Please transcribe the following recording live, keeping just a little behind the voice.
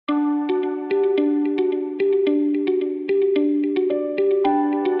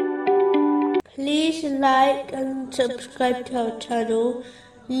like and subscribe to our channel.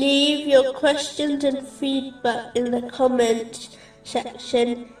 Leave your questions and feedback in the comments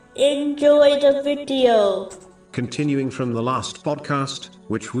section. Enjoy the video. Continuing from the last podcast,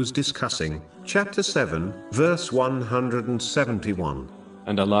 which was discussing chapter 7, verse 171.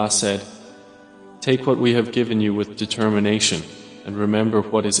 And Allah said, "Take what we have given you with determination, and remember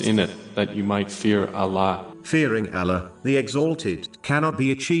what is in it, that you might fear Allah." Fearing Allah, the Exalted, cannot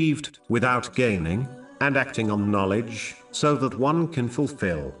be achieved without gaining and acting on knowledge, so that one can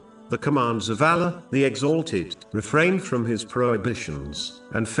fulfill the commands of Allah, the Exalted, refrain from His prohibitions,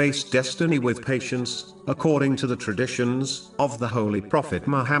 and face destiny with patience, according to the traditions of the Holy Prophet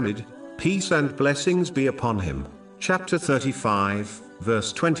Muhammad, peace and blessings be upon him. Chapter 35,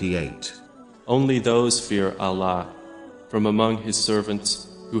 verse 28. Only those fear Allah from among His servants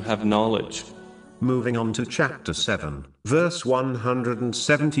who have knowledge. Moving on to chapter 7, verse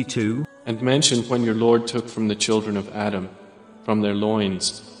 172. And mention when your Lord took from the children of Adam, from their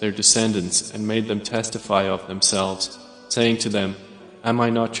loins, their descendants, and made them testify of themselves, saying to them, "Am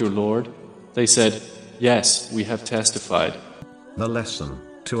I not your Lord?" They said, "Yes, we have testified." The lesson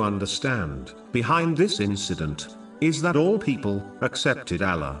to understand behind this incident is that all people accepted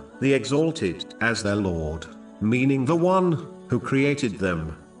Allah, the Exalted, as their Lord, meaning the one who created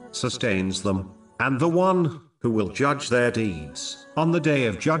them, sustains them, and the one who will judge their deeds on the Day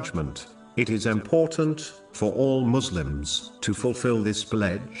of Judgment. It is important for all Muslims to fulfill this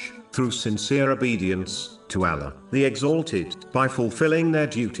pledge through sincere obedience to Allah, the Exalted, by fulfilling their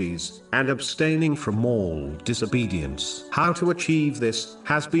duties and abstaining from all disobedience. How to achieve this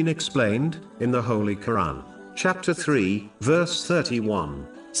has been explained in the Holy Quran. Chapter 3, verse 31.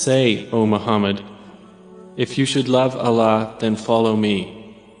 Say, O Muhammad, if you should love Allah, then follow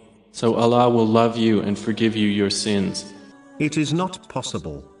me. So Allah will love you and forgive you your sins. It is not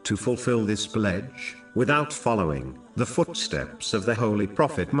possible to fulfill this pledge without following the footsteps of the Holy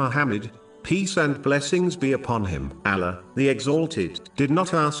Prophet Muhammad, peace and blessings be upon him. Allah, the Exalted, did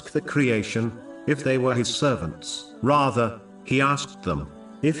not ask the creation if they were His servants. Rather, He asked them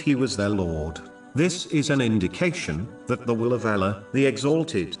if He was their Lord. This is an indication that the will of Allah, the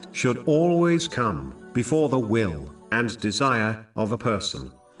Exalted, should always come before the will and desire of a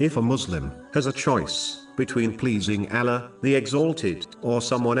person. If a Muslim has a choice between pleasing Allah, the Exalted, or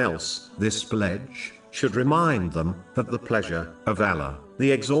someone else, this pledge should remind them that the pleasure of Allah,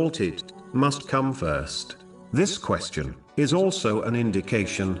 the Exalted, must come first. This question is also an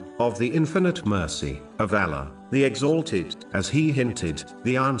indication of the infinite mercy of Allah, the Exalted, as He hinted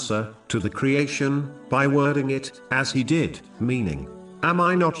the answer to the creation by wording it as He did, meaning, "Am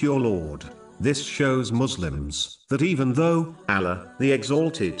I not your Lord?" This shows Muslims that even though Allah, the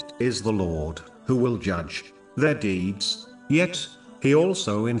Exalted, is the Lord who will judge their deeds, yet He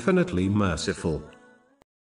also infinitely merciful